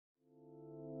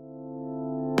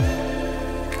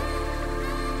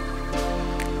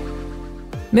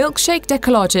Milkshake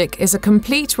Decologic is a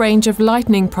complete range of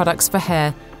lightening products for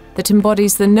hair that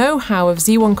embodies the know-how of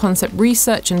Z.one Concept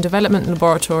research and development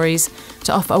laboratories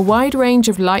to offer a wide range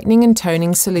of lightening and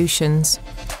toning solutions.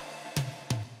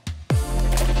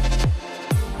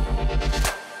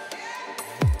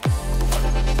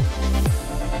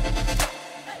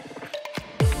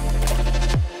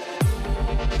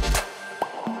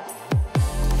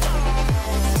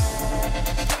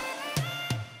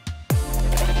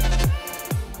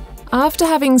 After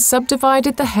having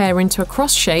subdivided the hair into a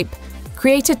cross shape,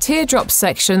 create a teardrop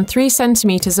section 3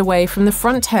 cm away from the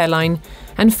front hairline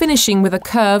and finishing with a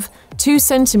curve 2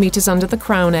 cm under the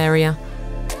crown area.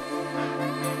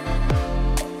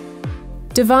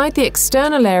 Divide the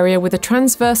external area with a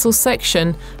transversal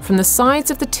section from the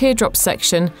sides of the teardrop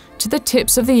section to the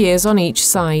tips of the ears on each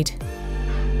side.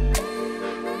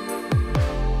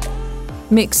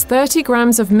 Mix 30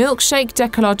 grams of Milkshake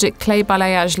Decologic Clay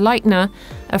Balayage Lightener,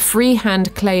 a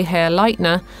freehand clay hair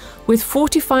lightener, with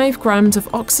 45 grams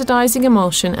of oxidizing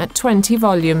emulsion at 20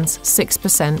 volumes,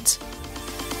 6%.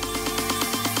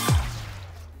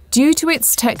 Due to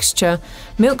its texture,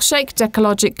 Milkshake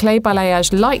Decologic Clay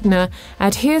Balayage Lightener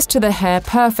adheres to the hair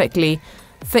perfectly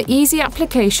for easy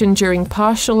application during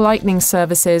partial lightening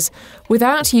services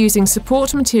without using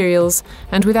support materials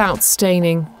and without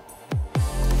staining.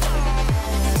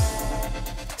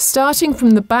 Starting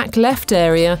from the back left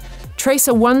area, trace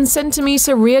a 1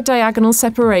 cm rear diagonal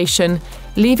separation,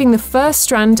 leaving the first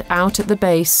strand out at the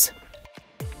base.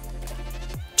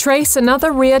 Trace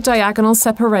another rear diagonal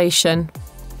separation.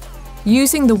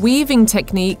 Using the weaving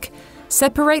technique,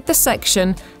 separate the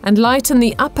section and lighten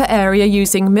the upper area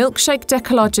using Milkshake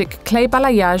Decologic Clay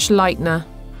Balayage Lightener.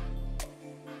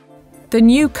 The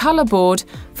new colour board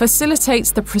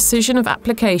facilitates the precision of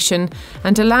application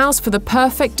and allows for the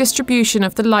perfect distribution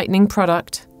of the lightening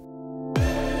product.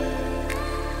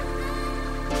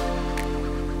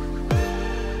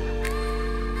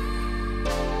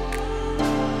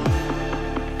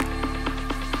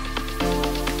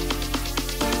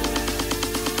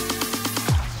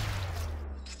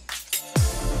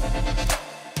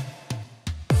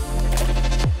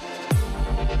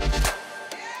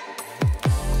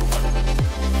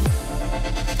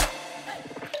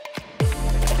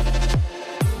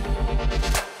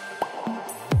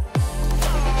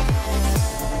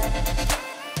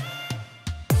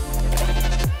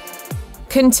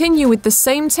 Continue with the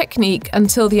same technique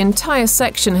until the entire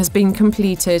section has been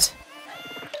completed.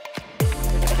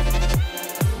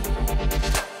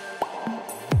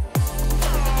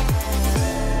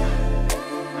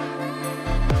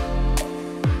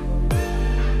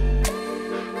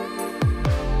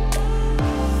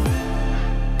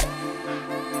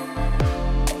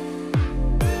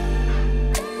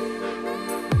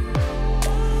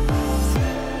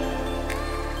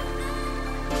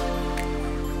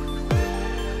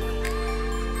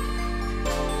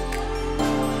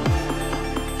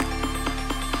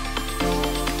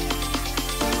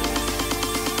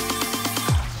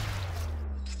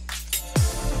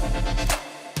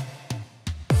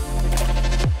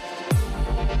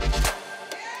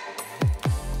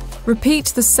 Repeat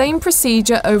the same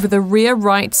procedure over the rear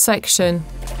right section.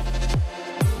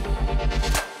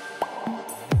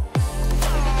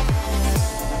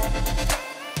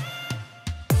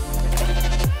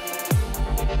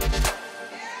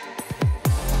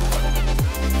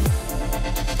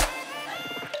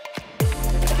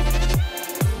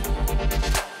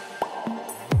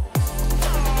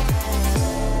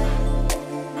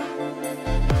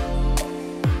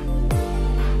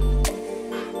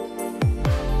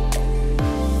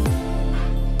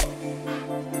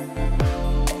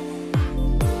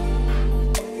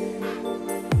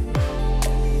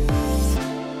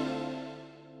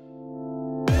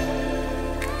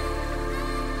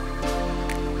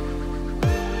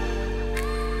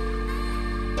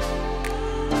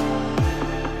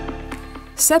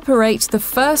 Separate the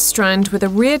first strand with a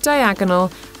rear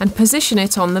diagonal and position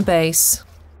it on the base.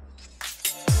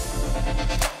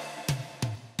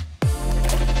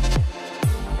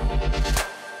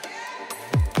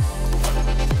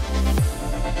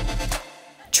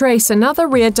 Trace another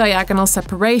rear diagonal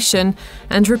separation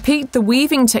and repeat the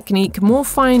weaving technique more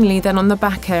finely than on the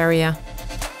back area.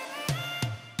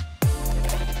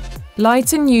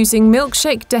 Lighten using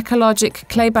Milkshake Decologic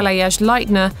Clay Balayage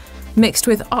Lightener mixed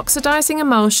with oxidizing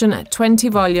emulsion at 20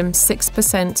 volumes,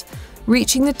 6%,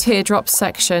 reaching the teardrop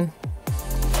section.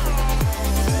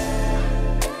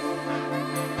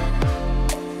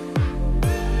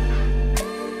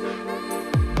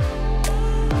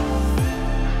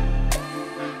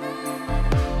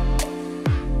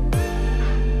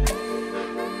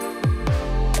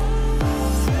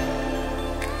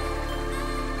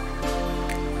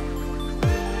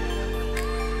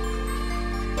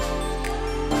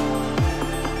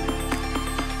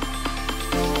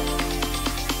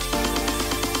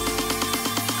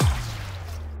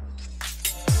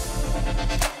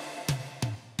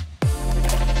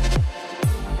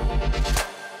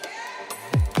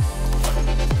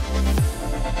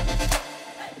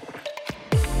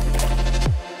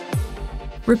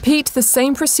 Repeat the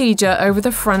same procedure over the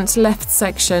front left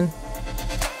section.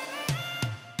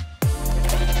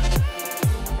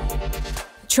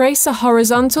 Trace a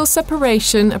horizontal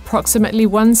separation approximately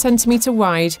 1 cm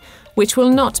wide, which will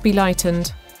not be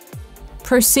lightened.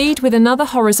 Proceed with another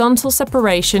horizontal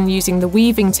separation using the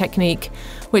weaving technique,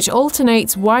 which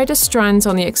alternates wider strands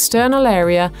on the external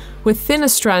area with thinner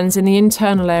strands in the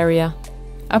internal area.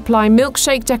 Apply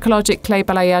Milkshake Decologic Clay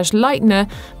Balayage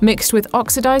Lightener mixed with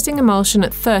oxidizing emulsion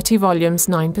at 30 volumes,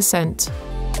 9%.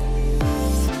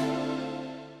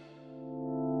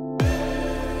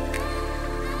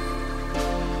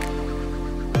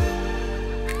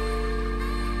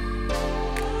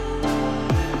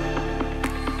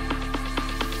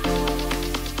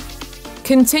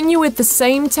 Continue with the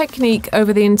same technique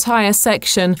over the entire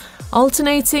section,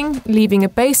 alternating, leaving a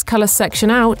base colour section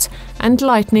out and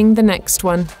lightening the next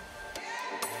one.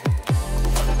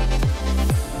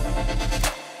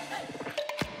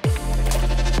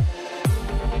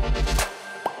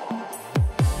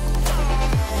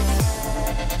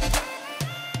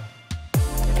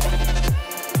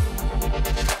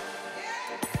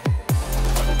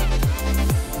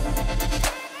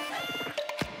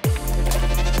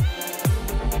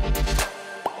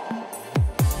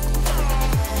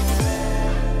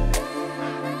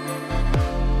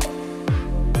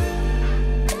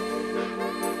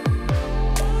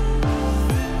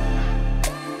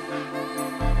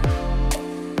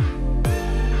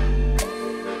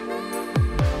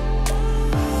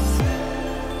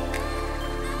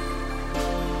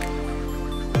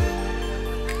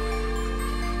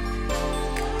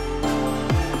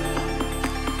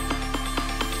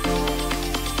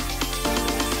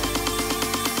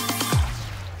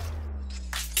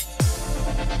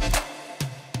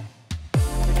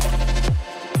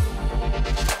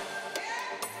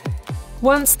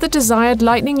 Once the desired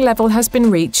lightening level has been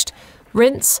reached,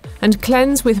 rinse and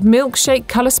cleanse with Milkshake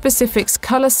Colour Specifics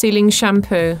Colour Sealing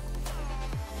Shampoo.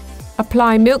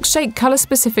 Apply Milkshake Colour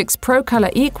Specifics Pro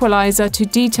Color Equalizer to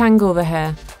detangle the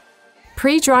hair.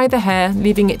 Pre-dry the hair,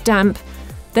 leaving it damp,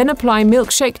 then apply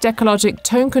Milkshake Decologic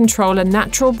Tone Controller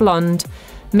Natural Blonde,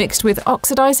 mixed with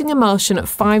oxidizing emulsion at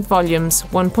 5 volumes,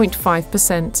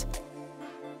 1.5%.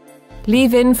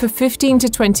 Leave in for 15 to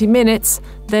 20 minutes,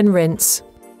 then rinse.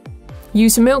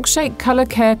 Use Milkshake Color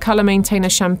Care Color Maintainer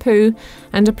Shampoo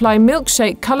and apply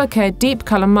Milkshake Color Care Deep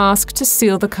Color Mask to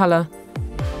seal the color.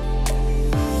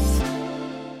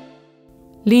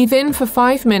 Leave in for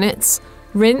 5 minutes,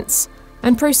 rinse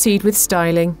and proceed with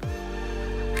styling.